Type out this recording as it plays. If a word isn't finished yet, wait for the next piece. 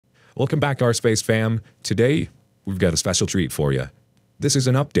Welcome back, our Space fam. Today, we've got a special treat for you. This is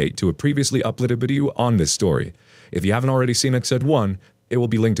an update to a previously uploaded video on this story. If you haven't already seen episode 1, it will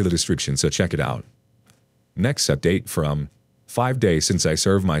be linked to the description, so check it out. Next update from 5 days since I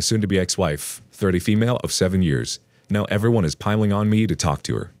served my soon-to-be ex-wife, 30 female of 7 years. Now everyone is piling on me to talk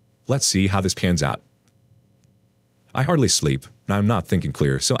to her. Let's see how this pans out. I hardly sleep, and I'm not thinking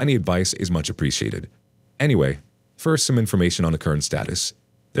clear, so any advice is much appreciated. Anyway, first some information on the current status.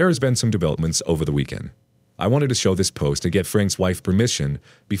 There has been some developments over the weekend. I wanted to show this post to get Frank's wife permission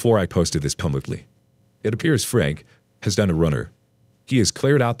before I posted this publicly. It appears Frank has done a runner. He has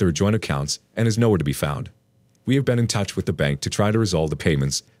cleared out their joint accounts and is nowhere to be found. We have been in touch with the bank to try to resolve the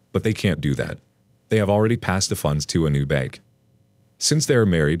payments, but they can't do that. They have already passed the funds to a new bank. Since they are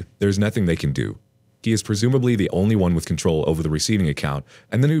married, there's nothing they can do. He is presumably the only one with control over the receiving account,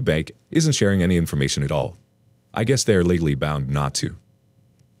 and the new bank isn't sharing any information at all. I guess they are legally bound not to.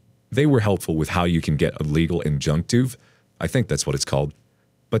 They were helpful with how you can get a legal injunctive, I think that's what it's called,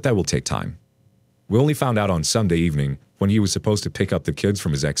 but that will take time. We only found out on Sunday evening when he was supposed to pick up the kids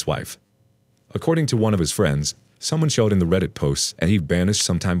from his ex-wife. According to one of his friends, someone showed in the Reddit posts and he vanished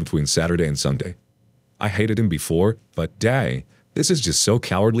sometime between Saturday and Sunday. I hated him before, but dang, this is just so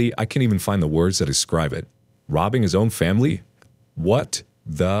cowardly I can't even find the words that describe it. Robbing his own family? What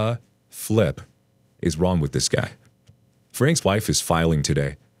the flip is wrong with this guy? Frank's wife is filing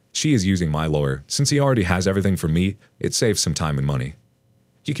today. She is using my lawyer. Since he already has everything for me, it saves some time and money.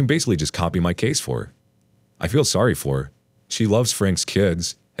 He can basically just copy my case for her. I feel sorry for her. She loves Frank's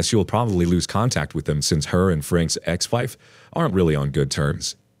kids, as she will probably lose contact with them since her and Frank's ex-wife aren't really on good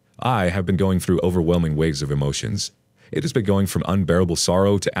terms. I have been going through overwhelming waves of emotions. It has been going from unbearable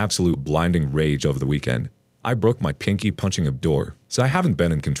sorrow to absolute blinding rage over the weekend. I broke my pinky punching a door, so I haven't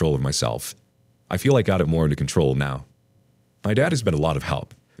been in control of myself. I feel I got it more under control now. My dad has been a lot of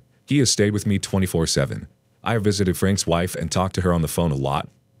help. He has stayed with me 24/7. I have visited Frank's wife and talked to her on the phone a lot.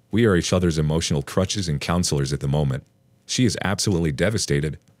 We are each other's emotional crutches and counselors at the moment. She is absolutely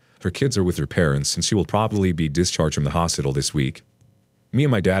devastated. Her kids are with her parents, and she will probably be discharged from the hospital this week. Me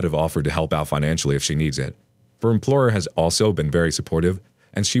and my dad have offered to help out financially if she needs it. Her employer has also been very supportive,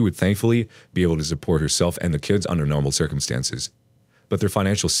 and she would thankfully be able to support herself and the kids under normal circumstances. But their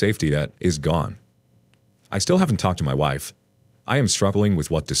financial safety net is gone. I still haven't talked to my wife. I am struggling with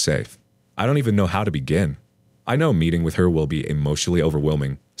what to say. I don't even know how to begin. I know meeting with her will be emotionally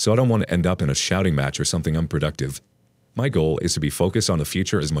overwhelming, so I don't want to end up in a shouting match or something unproductive. My goal is to be focused on the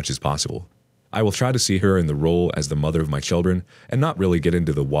future as much as possible. I will try to see her in the role as the mother of my children and not really get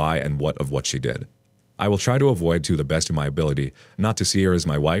into the why and what of what she did. I will try to avoid to the best of my ability not to see her as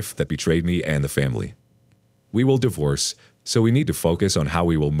my wife that betrayed me and the family. We will divorce, so we need to focus on how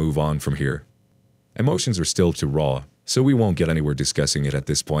we will move on from here. Emotions are still too raw, so we won't get anywhere discussing it at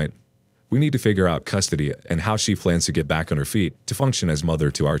this point. We need to figure out custody and how she plans to get back on her feet to function as mother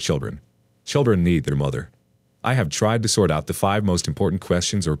to our children. Children need their mother. I have tried to sort out the 5 most important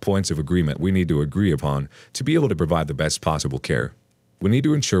questions or points of agreement we need to agree upon to be able to provide the best possible care. We need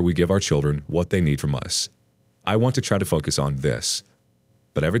to ensure we give our children what they need from us. I want to try to focus on this.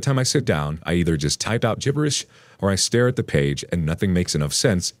 But every time I sit down, I either just type out gibberish or I stare at the page and nothing makes enough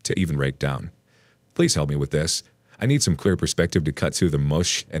sense to even write down. Please help me with this. I need some clear perspective to cut through the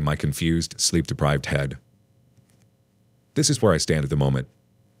mush and my confused, sleep-deprived head. This is where I stand at the moment.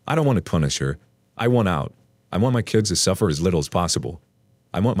 I don't want to punish her. I want out. I want my kids to suffer as little as possible.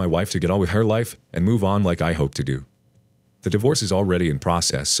 I want my wife to get on with her life and move on like I hope to do. The divorce is already in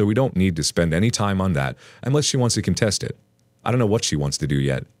process, so we don't need to spend any time on that unless she wants to contest it. I don't know what she wants to do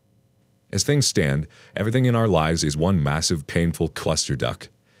yet. As things stand, everything in our lives is one massive, painful clusterfuck.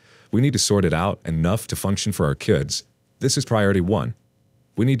 We need to sort it out enough to function for our kids. This is priority 1.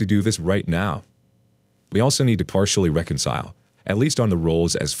 We need to do this right now. We also need to partially reconcile, at least on the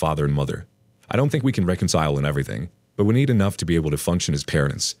roles as father and mother. I don't think we can reconcile in everything, but we need enough to be able to function as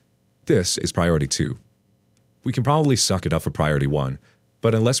parents. This is priority 2. We can probably suck it up for priority 1,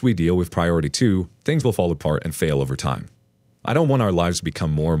 but unless we deal with priority 2, things will fall apart and fail over time. I don't want our lives to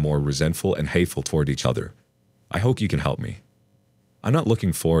become more and more resentful and hateful toward each other. I hope you can help me. I'm not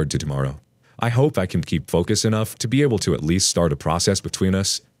looking forward to tomorrow. I hope I can keep focused enough to be able to at least start a process between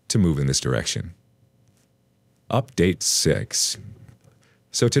us to move in this direction. Update 6.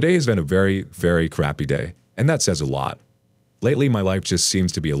 So today has been a very, very crappy day, and that says a lot. Lately, my life just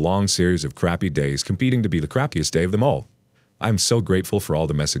seems to be a long series of crappy days competing to be the crappiest day of them all. I'm so grateful for all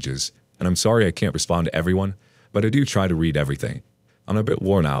the messages, and I'm sorry I can't respond to everyone, but I do try to read everything. I'm a bit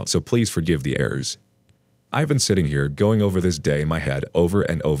worn out, so please forgive the errors. I've been sitting here going over this day in my head over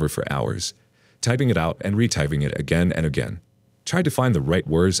and over for hours, typing it out and retyping it again and again, tried to find the right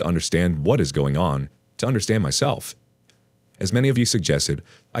words to understand what is going on, to understand myself. As many of you suggested,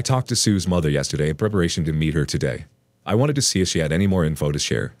 I talked to Sue's mother yesterday in preparation to meet her today. I wanted to see if she had any more info to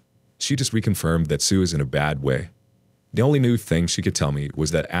share. She just reconfirmed that Sue is in a bad way. The only new thing she could tell me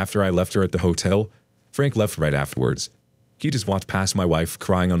was that after I left her at the hotel, Frank left right afterwards. He just walked past my wife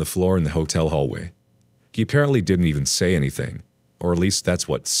crying on the floor in the hotel hallway. He apparently didn't even say anything, or at least that's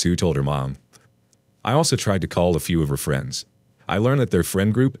what Sue told her mom. I also tried to call a few of her friends. I learned that their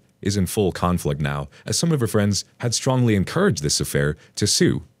friend group is in full conflict now, as some of her friends had strongly encouraged this affair to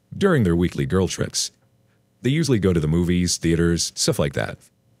Sue during their weekly girl trips. They usually go to the movies, theaters, stuff like that.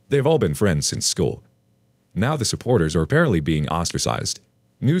 They've all been friends since school. Now the supporters are apparently being ostracized.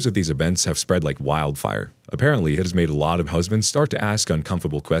 News of these events have spread like wildfire. Apparently, it has made a lot of husbands start to ask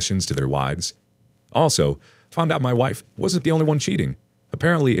uncomfortable questions to their wives. Also, found out my wife wasn't the only one cheating.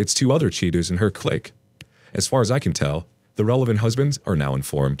 Apparently, it's 2 other cheaters in her clique. As far as I can tell, the relevant husbands are now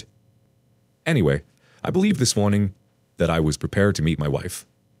informed. Anyway, I believe this morning that I was prepared to meet my wife.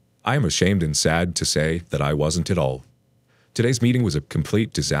 I am ashamed and sad to say that I wasn't at all. Today's meeting was a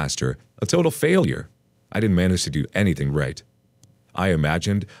complete disaster, a total failure. I didn't manage to do anything right. I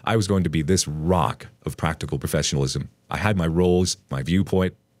imagined I was going to be this rock of practical professionalism. I had my roles, my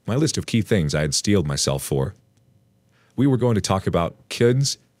viewpoint, my list of key things I had steeled myself for. We were going to talk about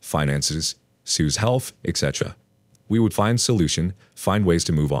kids, finances, Sue's health, etc. We would find solution, find ways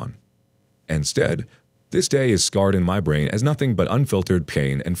to move on. Instead, this day is scarred in my brain as nothing but unfiltered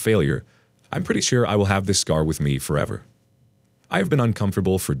pain and failure. I'm pretty sure I will have this scar with me forever. I have been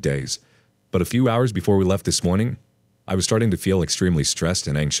uncomfortable for days, but a few hours before we left this morning, I was starting to feel extremely stressed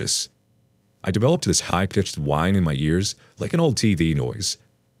and anxious. I developed this high-pitched whine in my ears, like an old TV noise.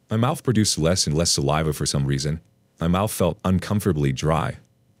 My mouth produced less and less saliva for some reason. My mouth felt uncomfortably dry.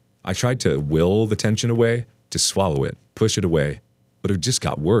 I tried to will the tension away, to swallow it, push it away, but it just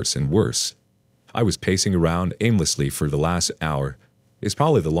got worse and worse. I was pacing around aimlessly for the last hour. It's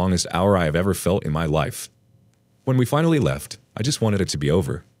probably the longest hour I have ever felt in my life. When we finally left, I just wanted it to be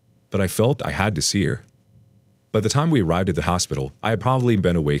over, but I felt I had to see her. By the time we arrived at the hospital, I had probably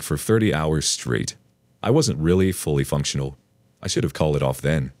been awake for 30 hours straight. I wasn't really fully functional. I should have called it off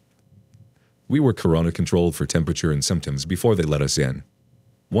then. We were corona-controlled for temperature and symptoms before they let us in.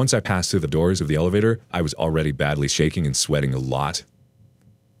 Once I passed through the doors of the elevator, I was already badly shaking and sweating a lot.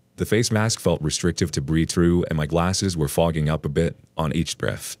 The face mask felt restrictive to breathe through, and my glasses were fogging up a bit on each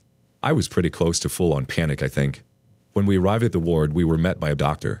breath. I was pretty close to full-on panic, I think. When we arrived at the ward, we were met by a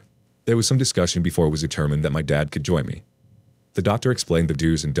doctor. There was some discussion before it was determined that my dad could join me. The doctor explained the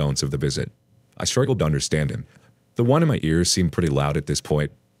do's and don'ts of the visit. I struggled to understand him. The one in my ears seemed pretty loud at this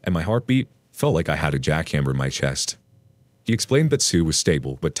point, and my heartbeat felt like I had a jackhammer in my chest. He explained that Sue was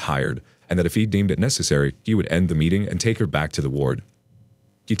stable but tired, and that if he deemed it necessary, he would end the meeting and take her back to the ward.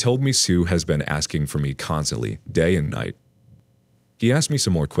 He told me Sue has been asking for me constantly, day and night. He asked me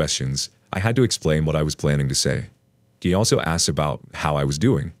some more questions. I had to explain what I was planning to say. He also asked about how I was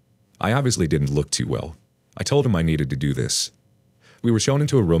doing. I obviously didn't look too well. I told him I needed to do this. We were shown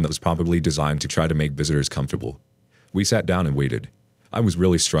into a room that was probably designed to try to make visitors comfortable. We sat down and waited. I was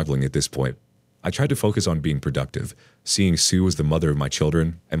really struggling at this point. I tried to focus on being productive, seeing Sue as the mother of my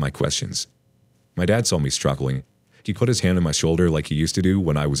children and my questions. My dad saw me struggling. He put his hand on my shoulder like he used to do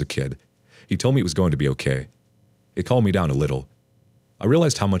when I was a kid. He told me it was going to be okay. It calmed me down a little. I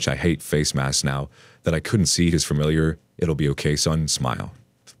realized how much I hate face masks now that I couldn't see his familiar, "It'll be okay, son," smile.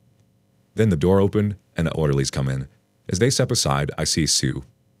 Then the door opened and the orderlies come in. As they step aside, I see Sue.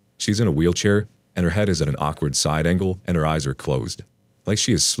 She's in a wheelchair and her head is at an awkward side angle and her eyes are closed, like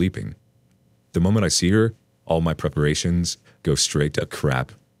she is sleeping. The moment I see her, all my preparations go straight to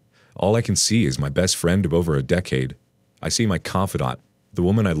crap. All I can see is my best friend of over a decade. I see my confidant, the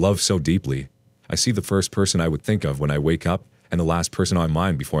woman I love so deeply. I see the first person I would think of when I wake up and the last person on my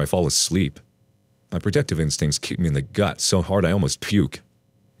mind before I fall asleep. My protective instincts kick me in the gut so hard I almost puke.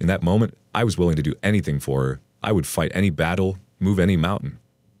 In that moment, I was willing to do anything for her. I would fight any battle, move any mountain.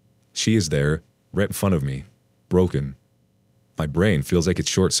 She is there, right in front of me, broken. My brain feels like it's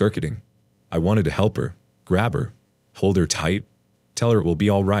short-circuiting. I wanted to help her, grab her, hold her tight, tell her it will be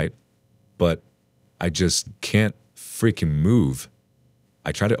all right. But I just can't freaking move.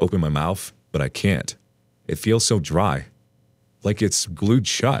 I try to open my mouth, but I can't. It feels so dry, like it's glued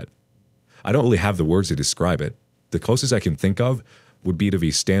shut. I don't really have the words to describe it. The closest I can think of would be to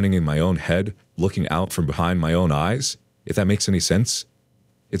be standing in my own head, looking out from behind my own eyes, if that makes any sense.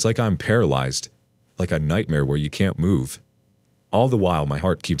 It's like I'm paralyzed, like a nightmare where you can't move. All the while, my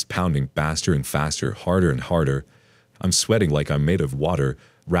heart keeps pounding faster and faster, harder and harder. I'm sweating like I'm made of water,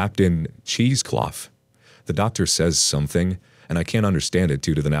 wrapped in cheesecloth. The doctor says something, and I can't understand it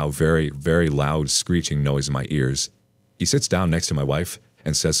due to the now very, very loud screeching noise in my ears. He sits down next to my wife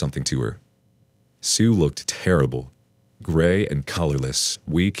and says something to her. Sue looked terrible, gray and colorless,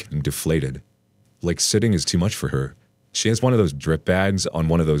 weak and deflated. Like sitting is too much for her. She has one of those drip bags on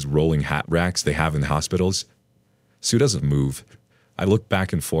one of those rolling hat racks they have in hospitals. Sue doesn't move. I look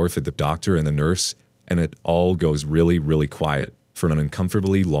back and forth at the doctor and the nurse, and it all goes really, really quiet for an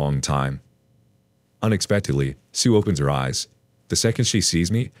uncomfortably long time. Unexpectedly, Sue opens her eyes. The second she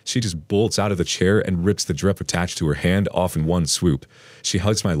sees me, she just bolts out of the chair and rips the drip attached to her hand off in one swoop. She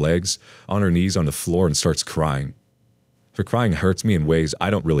hugs my legs, on her knees on the floor, and starts crying. Her crying hurts me in ways I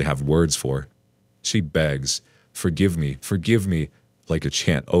don't really have words for. She begs, forgive me, like a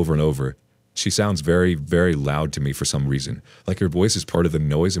chant over and over. She sounds very, very loud to me for some reason, like her voice is part of the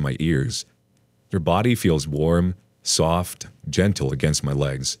noise in my ears. Her body feels warm, soft, gentle against my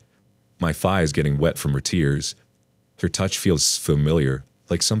legs. My thigh is getting wet from her tears. Her touch feels familiar,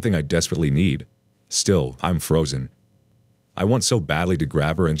 like something I desperately need. Still, I'm frozen. I want so badly to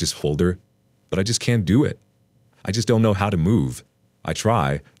grab her and just hold her, but I just can't do it. I just don't know how to move. I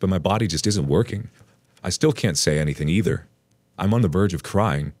try, but my body just isn't working. I still can't say anything either. I'm on the verge of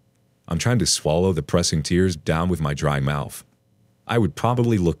crying. I'm trying to swallow the pressing tears down with my dry mouth. I would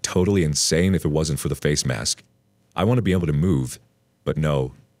probably look totally insane if it wasn't for the face mask. I want to be able to move, but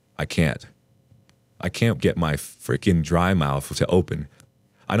no, I can't. I can't get my freaking dry mouth to open.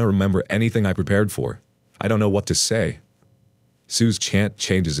 I don't remember anything I prepared for. I don't know what to say. Sue's chant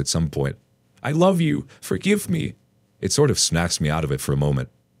changes at some point. I love you. Forgive me. It sort of snaps me out of it for a moment.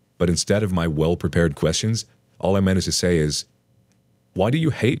 But instead of my well-prepared questions, all I manage to say is, why do you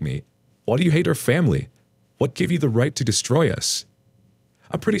hate me? Why do you hate our family? What gave you the right to destroy us?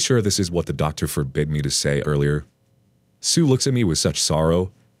 I'm pretty sure this is what the doctor forbid me to say earlier. Sue looks at me with such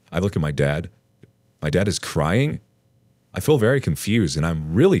sorrow. I look at my dad. My dad is crying? I feel very confused and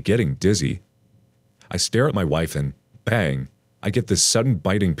I'm really getting dizzy. I stare at my wife and, bang, I get this sudden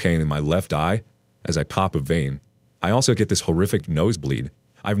biting pain in my left eye as I pop a vein. I also get this horrific nosebleed.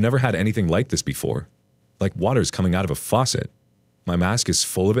 I've never had anything like this before. Like water's coming out of a faucet. My mask is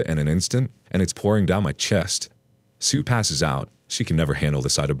full of it in an instant, and it's pouring down my chest. Sue passes out. She can never handle the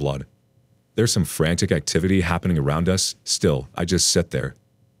sight of blood. There's some frantic activity happening around us. Still, I just sit there.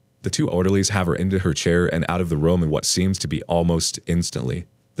 The two orderlies have her into her chair and out of the room in what seems to be almost instantly.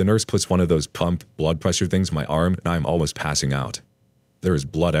 The nurse puts one of those pump blood pressure things in my arm, and I'm almost passing out. There is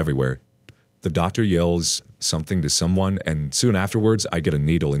blood everywhere. The doctor yells something to someone, and soon afterwards, I get a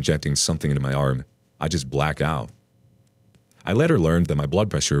needle injecting something into my arm. I just black out. I later learned that my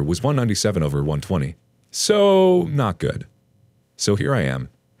blood pressure was 197/120. So, not good. So here I am.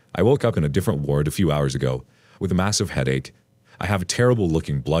 I woke up in a different ward a few hours ago with a massive headache. I have a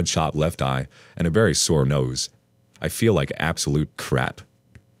terrible-looking bloodshot left eye and a very sore nose. I feel like absolute crap.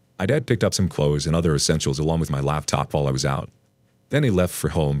 My dad picked up some clothes and other essentials along with my laptop while I was out. Then he left for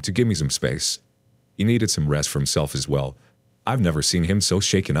home to give me some space. He needed some rest for himself as well. I've never seen him so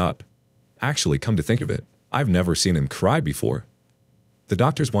shaken up. Actually, come to think of it, I've never seen him cry before. The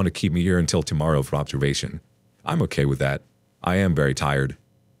doctors want to keep me here until tomorrow for observation. I'm okay with that. I am very tired.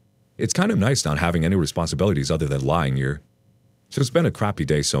 It's kind of nice not having any responsibilities other than lying here. So it's been a crappy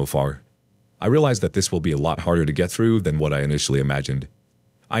day so far. I realize that this will be a lot harder to get through than what I initially imagined.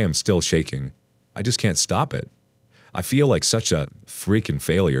 I am still shaking. I just can't stop it. I feel like such a freaking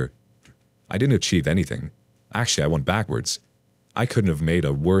failure. I didn't achieve anything. Actually, I went backwards. I couldn't have made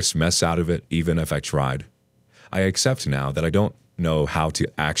a worse mess out of it even if I tried. I accept now that I don't know how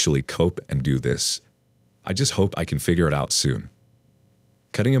to actually cope and do this. I just hope I can figure it out soon.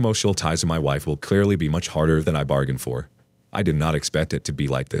 Cutting emotional ties with my wife will clearly be much harder than I bargained for. I did not expect it to be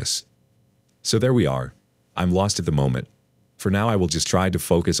like this. So there we are. I'm lost at the moment. For now, I will just try to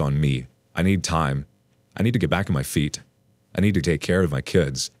focus on me. I need time. I need to get back on my feet. I need to take care of my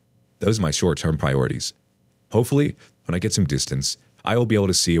kids. Those are my short-term priorities. Hopefully, when I get some distance, I will be able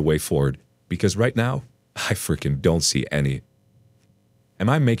to see a way forward, because right now, I freaking don't see any. Am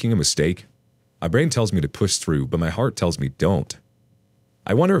I making a mistake? My brain tells me to push through, but my heart tells me don't.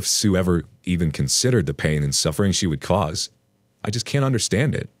 I wonder if Sue ever even considered the pain and suffering she would cause. I just can't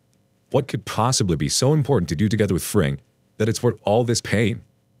understand it. What could possibly be so important to do together with Frank that it's worth all this pain?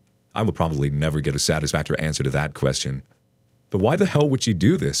 I will probably never get a satisfactory answer to that question. But why the hell would she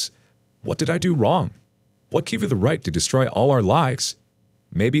do this? What did I do wrong? What gave you the right to destroy all our lives?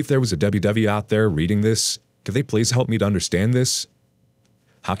 Maybe if there was a WW out there reading this, could they please help me to understand this?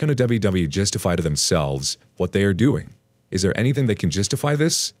 How can a WW justify to themselves what they are doing? Is there anything that can justify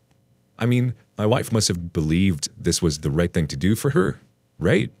this? I mean, my wife must have believed this was the right thing to do for her,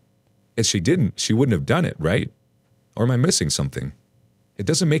 right? If she didn't, she wouldn't have done it, right? Or am I missing something? It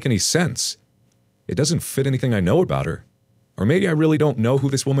doesn't make any sense. It doesn't fit anything I know about her. Or maybe I really don't know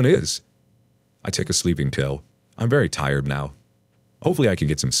who this woman is. I take a sleeping pill. I'm very tired now. Hopefully I can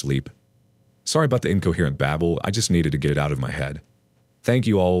get some sleep. Sorry about the incoherent babble, I just needed to get it out of my head. Thank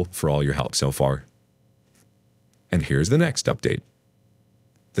you all for all your help so far. And here's the next update.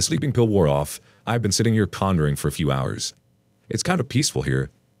 The sleeping pill wore off. I've been sitting here pondering for a few hours. It's kind of peaceful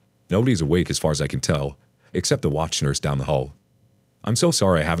here. Nobody's awake as far as I can tell, except the watch nurse down the hall. I'm so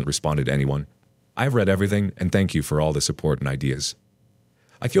sorry I haven't responded to anyone. I've read everything, and thank you for all the support and ideas.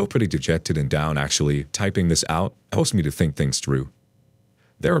 I feel pretty dejected and down, actually. Typing this out helps me to think things through.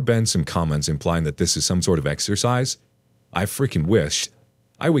 There have been some comments implying that this is some sort of exercise. I freaking wish.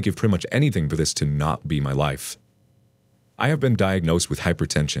 I would give pretty much anything for this to not be my life. I have been diagnosed with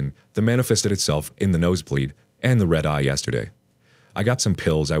hypertension that manifested itself in the nosebleed and the red eye yesterday. I got some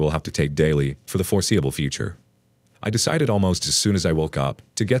pills I will have to take daily for the foreseeable future. I decided almost as soon as I woke up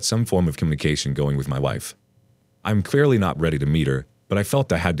to get some form of communication going with my wife. I'm clearly not ready to meet her, but I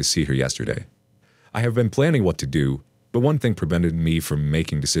felt I had to see her yesterday. I have been planning what to do, but one thing prevented me from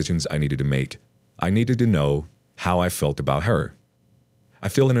making decisions I needed to make. I needed to know how I felt about her. I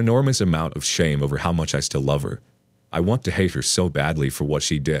feel an enormous amount of shame over how much I still love her. I want to hate her so badly for what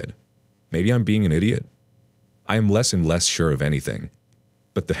she did. Maybe I'm being an idiot. I am less and less sure of anything.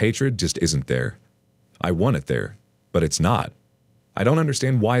 But the hatred just isn't there. I want it there, but it's not. I don't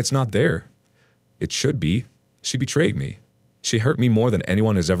understand why it's not there. It should be. She betrayed me. She hurt me more than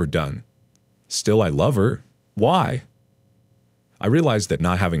anyone has ever done. Still, I love her. Why? I realized that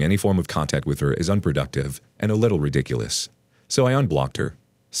not having any form of contact with her is unproductive and a little ridiculous. So I unblocked her.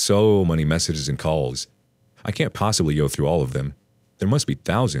 So many messages and calls. I can't possibly go through all of them. There must be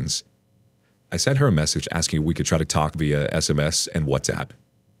thousands. I sent her a message asking if we could try to talk via SMS and WhatsApp.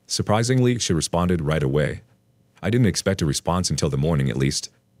 Surprisingly, she responded right away. I didn't expect a response until the morning at least.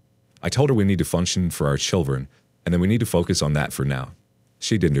 I told her we need to function for our children, and then we need to focus on that for now.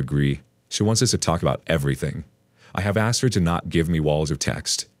 She didn't agree. She wants us to talk about everything. I have asked her to not give me walls of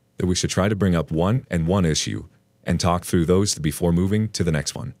text, that we should try to bring up one issue, and talk through those before moving to the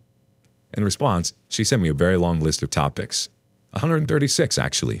next one. In response, she sent me a very long list of topics. 136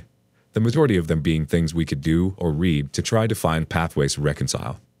 actually. The majority of them being things we could do or read to try to find pathways to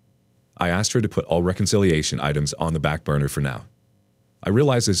reconcile. I asked her to put all reconciliation items on the back burner for now. I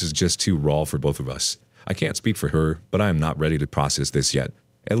realize this is just too raw for both of us. I can't speak for her, but I am not ready to process this yet,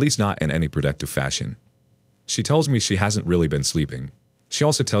 at least not in any productive fashion. She tells me she hasn't really been sleeping. She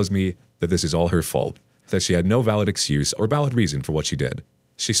also tells me that this is all her fault, that she had no valid excuse or valid reason for what she did.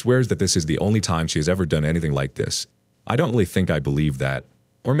 She swears that this is the only time she has ever done anything like this. I don't really think I believe that,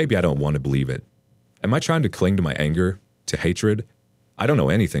 or maybe I don't want to believe it. Am I trying to cling to my anger, to hatred? I don't know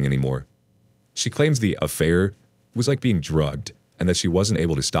anything anymore. She claims the affair was like being drugged and that she wasn't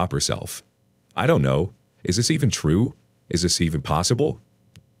able to stop herself. I don't know. Is this even true? Is this even possible?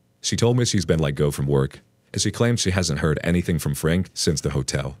 She told me she's been let go from work, and she claims she hasn't heard anything from Frank since the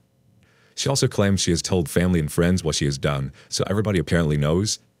hotel. She also claims she has told family and friends what she has done, so everybody apparently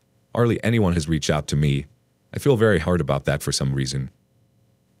knows. Hardly anyone has reached out to me. I feel very hard about that for some reason.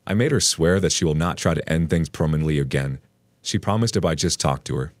 I made her swear that she will not try to end things permanently again. She promised if I just talked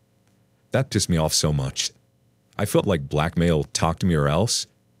to her. That pissed me off so much. I felt like blackmail, talk to me or else,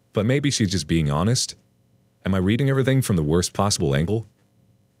 but maybe she's just being honest. Am I reading everything from the worst possible angle?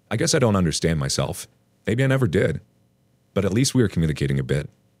 I guess I don't understand myself. Maybe I never did. But at least we are communicating a bit.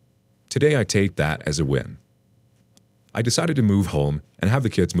 Today I take that as a win. I decided to move home and have the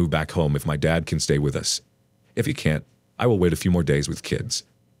kids move back home if my dad can stay with us. If he can't, I will wait a few more days with kids.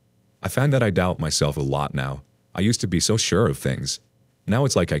 I find that I doubt myself a lot now. I used to be so sure of things. Now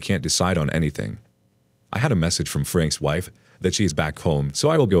it's like I can't decide on anything. I had a message from Frank's wife that she is back home, so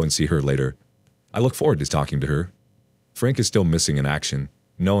I will go and see her later. I look forward to talking to her. Frank is still missing in action.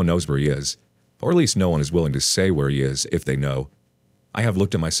 No one knows where he is, or at least no one is willing to say where he is if they know. I have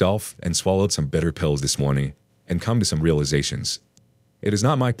looked at myself and swallowed some bitter pills this morning and come to some realizations. It is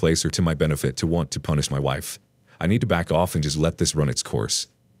not my place or to my benefit to want to punish my wife. I need to back off and just let this run its course.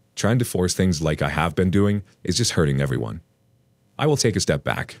 Trying to force things like I have been doing is just hurting everyone. I will take a step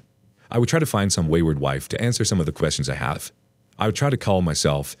back. I would try to find some wayward wife to answer some of the questions I have. I would try to calm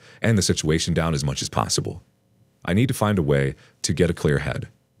myself and the situation down as much as possible. I need to find a way to get a clear head.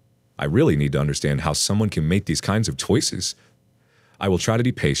 I really need to understand how someone can make these kinds of choices. I will try to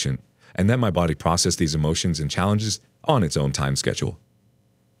be patient and let my body process these emotions and challenges on its own time schedule.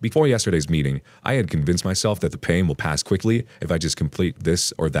 Before yesterday's meeting, I had convinced myself that the pain will pass quickly if I just complete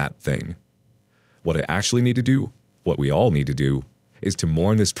this or that thing. What I actually need to do, what we all need to do, is to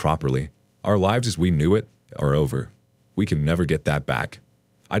mourn this properly. Our lives as we knew it are over. We can never get that back.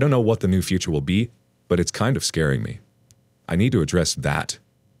 I don't know what the new future will be, but it's kind of scaring me. I need to address that.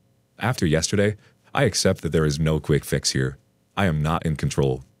 After yesterday, I accept that there is no quick fix here. I am not in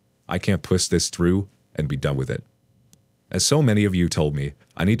control. I can't push this through and be done with it. As so many of you told me,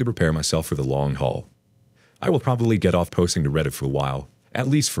 I need to prepare myself for the long haul. I will probably get off posting to Reddit for a while, at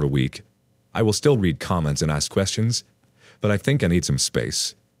least for a week. I will still read comments and ask questions, but I think I need some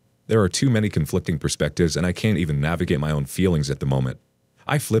space. There are too many conflicting perspectives and I can't even navigate my own feelings at the moment.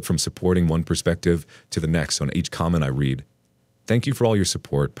 I flip from supporting one perspective to the next on each comment I read. Thank you for all your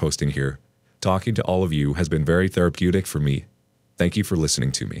support posting here. Talking to all of you has been very therapeutic for me. Thank you for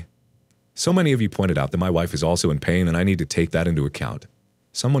listening to me. So many of you pointed out that my wife is also in pain and I need to take that into account.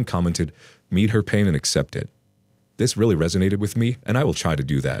 Someone commented, meet her pain and accept it. This really resonated with me and I will try to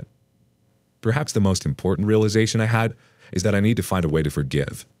do that. Perhaps the most important realization I had is that I need to find a way to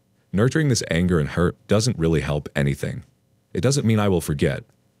forgive. Nurturing this anger and hurt doesn't really help anything. It doesn't mean I will forget,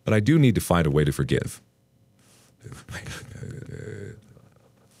 but I do need to find a way to forgive.